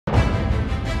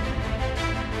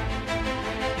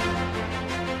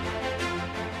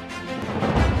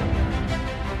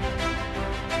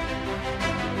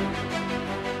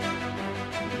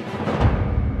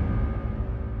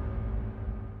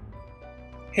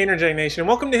Hey Energetic Nation,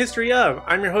 welcome to History Of.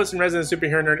 I'm your host and resident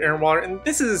superhero nerd Aaron Waller, and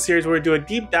this is a series where we do a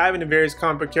deep dive into various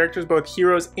comic book characters, both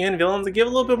heroes and villains, and give a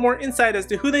little bit more insight as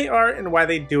to who they are and why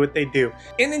they do what they do.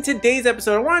 And in today's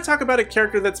episode, I want to talk about a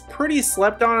character that's pretty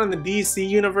slept on in the DC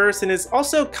universe and is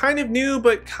also kind of new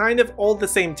but kind of old at the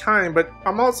same time, but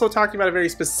I'm also talking about a very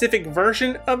specific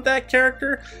version of that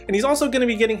character, and he's also going to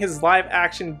be getting his live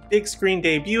action big screen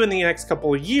debut in the next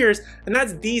couple of years, and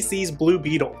that's DC's Blue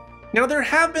Beetle. Now, there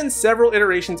have been several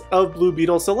iterations of Blue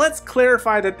Beetle, so let's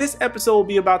clarify that this episode will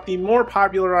be about the more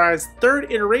popularized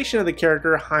third iteration of the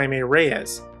character, Jaime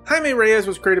Reyes. Jaime Reyes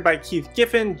was created by Keith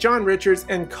Giffen, John Richards,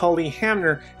 and Cully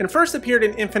Hamner, and first appeared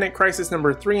in Infinite Crisis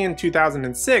number 3 in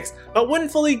 2006, but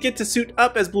wouldn't fully get to suit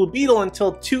up as Blue Beetle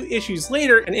until 2 issues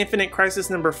later in Infinite Crisis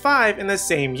number 5 in the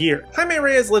same year. Jaime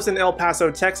Reyes lives in El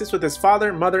Paso, Texas with his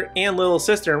father, mother, and little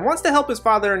sister, and wants to help his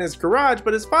father in his garage,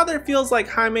 but his father feels like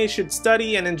Jaime should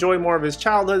study and enjoy more of his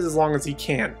childhood as long as he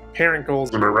can. Parent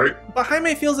goals, am I right? But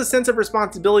Jaime feels a sense of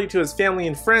responsibility to his family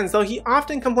and friends, though he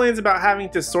often complains about having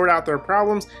to sort out their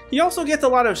problems. He also gets a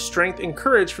lot of strength and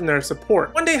courage from their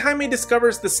support. One day Jaime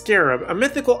discovers the scarab, a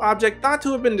mythical object thought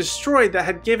to have been destroyed that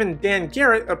had given Dan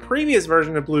Garrett, a previous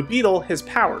version of Blue Beetle, his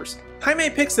powers. Jaime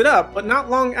picks it up, but not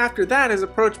long after that is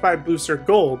approached by Booster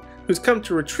Gold, who's come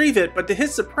to retrieve it, but to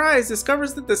his surprise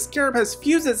discovers that the scarab has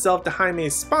fused itself to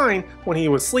Jaime's spine when he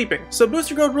was sleeping. So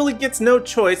Booster Gold really gets no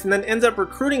choice and then ends up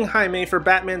recruiting Jaime for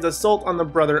Batman's assault on the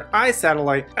Brother Eye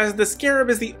satellite, as the scarab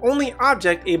is the only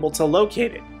object able to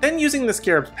locate it. Then using the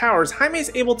scarab's powers, Jaime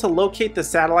is able to locate the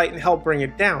satellite and help bring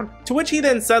it down, to which he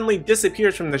then suddenly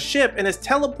disappears from the ship and is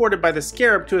teleported by the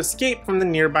scarab to escape from the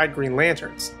nearby Green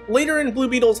Lanterns. Later in Blue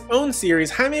Beetle's own series,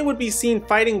 Jaime would be seen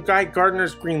fighting Guy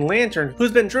Gardner's Green Lantern,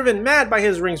 who's been driven mad by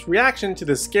his ring's reaction to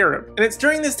the scarab. And it's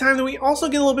during this time that we also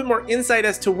get a little bit more insight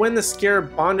as to when the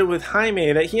scarab bonded with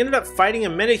Jaime, that he ended up fighting a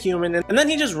metahuman and then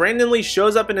he just randomly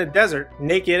shows up in a desert,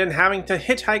 naked and having to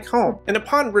hitchhike home. And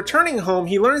upon returning home,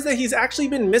 he learns that he's actually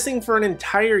been missing for an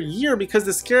entire year because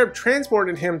the scarab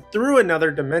transported him through another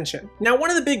dimension. Now, one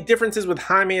of the big differences with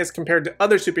Jaime as compared to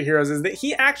other superheroes is that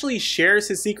he actually shares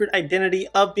his secret identity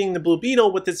of being the Blue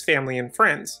Beetle with his family and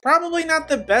friends. Probably not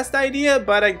the best idea,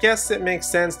 but I guess it makes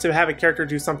sense to have a character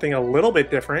do something a little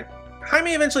bit different.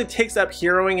 Jaime eventually takes up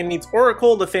heroing and meets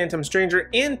Oracle, the Phantom Stranger,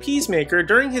 and Peacemaker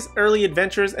during his early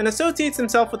adventures and associates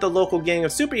himself with the local gang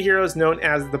of superheroes known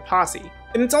as the Posse.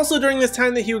 And it's also during this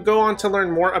time that he would go on to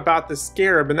learn more about the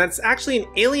scarab, and that's actually an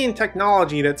alien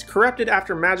technology that's corrupted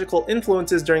after magical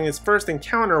influences during his first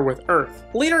encounter with Earth.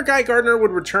 Later, Guy Gardner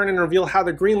would return and reveal how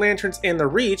the Green Lanterns and the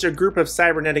Reach, a group of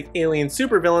cybernetic alien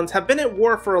supervillains, have been at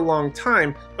war for a long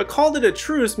time, but called it a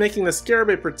truce, making the scarab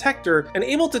a protector and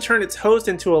able to turn its host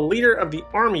into a leader of the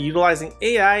army utilizing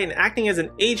AI and acting as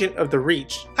an agent of the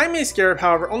Reach. Jaime's scarab,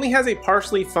 however, only has a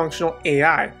partially functional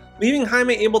AI, leaving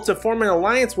Jaime able to form an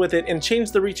alliance with it and change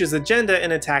the Reach's agenda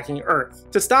in attacking Earth,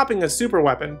 to stopping a super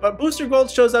weapon, but Booster Gold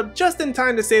shows up just in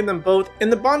time to save them both,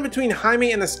 and the bond between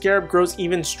Jaime and the scarab grows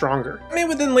even stronger. Jaime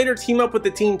would then later team up with the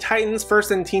Teen Titans,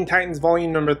 first in Teen Titans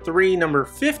Volume number 3, number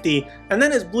 50, and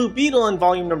then as Blue Beetle in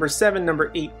Volume number 7,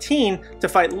 number 18, to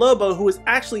fight Lobo, who was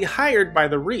actually hired by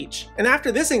the Reach. And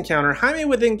after this encounter, Jaime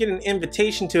would then get an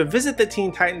invitation to visit the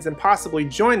Teen Titans and possibly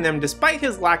join them despite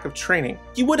his lack of training.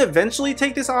 He would eventually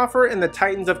take this offer in the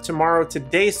Titans of Tomorrow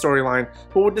Today storyline,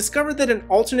 but would discover that an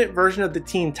alternate version of the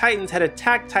Teen Titans had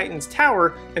attacked Titan's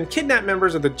Tower and kidnapped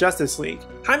members of the Justice League.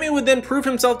 Jaime would then prove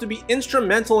himself to be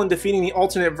instrumental in defeating the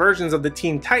alternate versions of the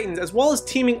Teen Titans, as well as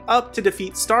teaming up to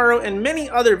defeat Starro and many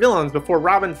other villains before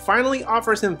Robin finally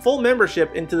offers him full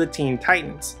membership into the Teen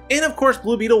Titans. And of course,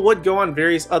 Blue Beetle would go on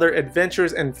various other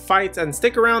adventures and fights and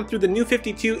stick around through the New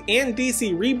 52 and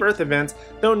DC Rebirth events,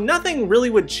 though nothing really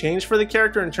would change for the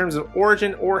character in terms of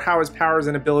origin or how his powers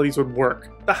and abilities would work.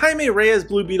 The Jaime Reyes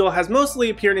Blue Beetle has mostly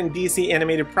appeared in DC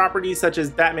animated properties such as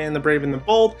Batman the Brave and the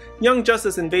Bold, Young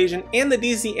Justice Invasion, and the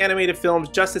DC animated films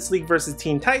Justice League vs.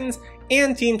 Teen Titans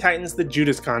and Teen Titans The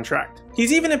Judas Contract.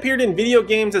 He's even appeared in video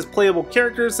games as playable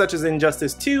characters such as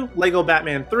Injustice 2, Lego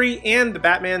Batman 3, and the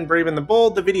Batman Brave and the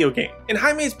Bold, the video game. And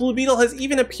Jaime's Blue Beetle has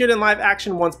even appeared in live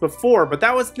action once before, but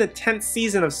that was in the 10th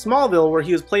season of Smallville, where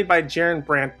he was played by Jaron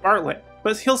Brant Bartlett.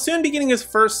 But he'll soon be getting his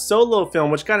first solo film,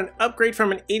 which got an upgrade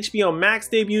from an HBO Max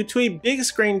debut to a big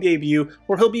screen debut,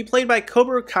 where he'll be played by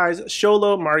Cobra Kai's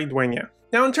Xolo Maridueña.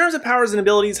 Now, in terms of powers and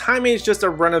abilities, Jaime is just a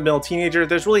run-of-the-mill teenager.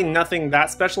 There's really nothing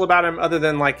that special about him other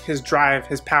than like his drive,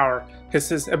 his power.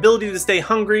 his ability to stay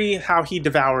hungry, how he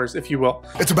devours, if you will.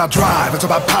 It's about drive, it's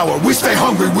about power. We stay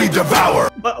hungry, we devour.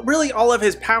 But really all of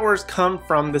his powers come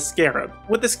from the scarab.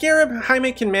 With the scarab,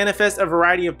 Jaime can manifest a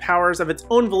variety of powers of its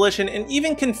own volition and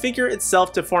even configure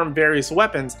itself to form various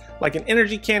weapons, like an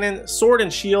energy cannon, sword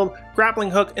and shield,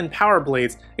 grappling hook, and power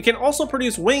blades. It can also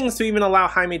produce wings to even allow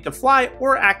Jaime to fly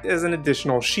or act as an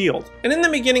additional shield. And in the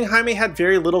beginning, Jaime had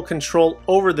very little control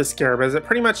over the scarab, as it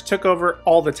pretty much took over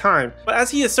all the time. But as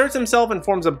he asserts himself and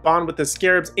forms a bond with the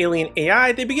scarab's alien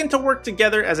AI, they begin to work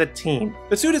together as a team.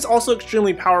 The suit is also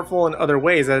extremely powerful in other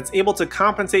ways, as it's able to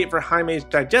compensate for Jaime's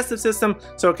digestive system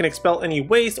so it can expel any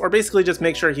waste or basically just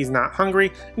make sure he's not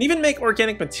hungry, and even make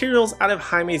organic materials out of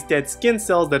Jaime's dead skin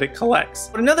cells that it collects.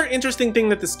 But another interesting thing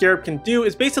that the scarab can do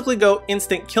is basically go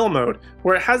instant kill mode,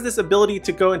 where it has this ability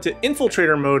to go into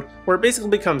infiltrator mode, where it basically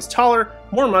becomes taller,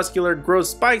 more muscular, grows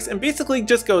spikes, and basically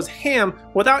just goes ham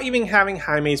without even having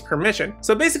Jaime's permission.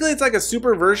 So basically it's like a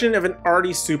super version of an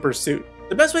already super suit.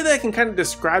 The best way that I can kind of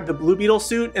describe the Blue Beetle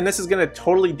suit, and this is going to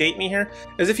totally date me here,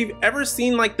 is if you've ever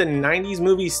seen like the 90s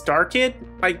movie Star Kid,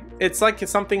 like it's like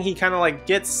something he kind of like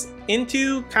gets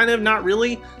into, kind of not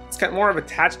really, it's kind of more of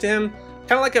attached to him.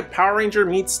 Kind of like a Power Ranger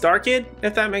meets Star Kid,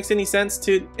 if that makes any sense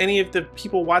to any of the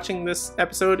people watching this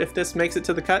episode, if this makes it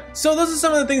to the cut. So those are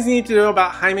some of the things you need to know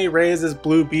about Jaime Reyes'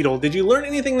 Blue Beetle. Did you learn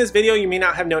anything in this video you may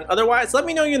not have known otherwise? Let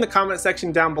me know in the comment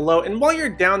section down below, and while you're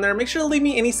down there, make sure to leave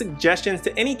me any suggestions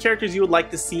to any characters you would like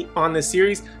to see on this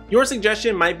series. Your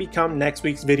suggestion might become next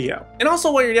week's video. And also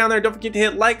while you're down there, don't forget to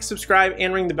hit like, subscribe,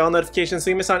 and ring the bell notification so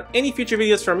you miss out on any future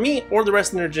videos from me or the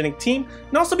rest of the Nerdgenic team.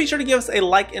 And also be sure to give us a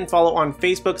like and follow on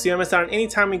Facebook so you don't miss out on any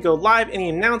time we go live, any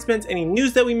announcements, any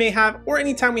news that we may have, or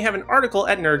anytime we have an article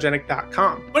at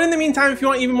nerdgenic.com. But in the meantime, if you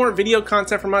want even more video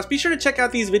content from us, be sure to check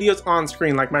out these videos on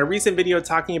screen, like my recent video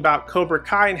talking about Cobra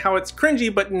Kai and how it's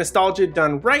cringy but nostalgia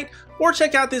done right, or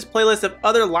check out this playlist of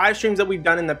other live streams that we've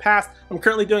done in the past. I'm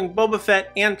currently doing Boba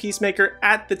Fett and Peacemaker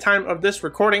at the time of this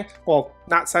recording. Well,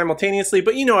 not simultaneously,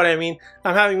 but you know what I mean.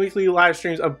 I'm having weekly live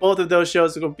streams of both of those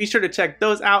shows, so be sure to check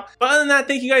those out. But other than that,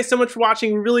 thank you guys so much for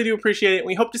watching. We really do appreciate it, and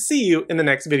we hope to see you in the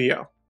next video.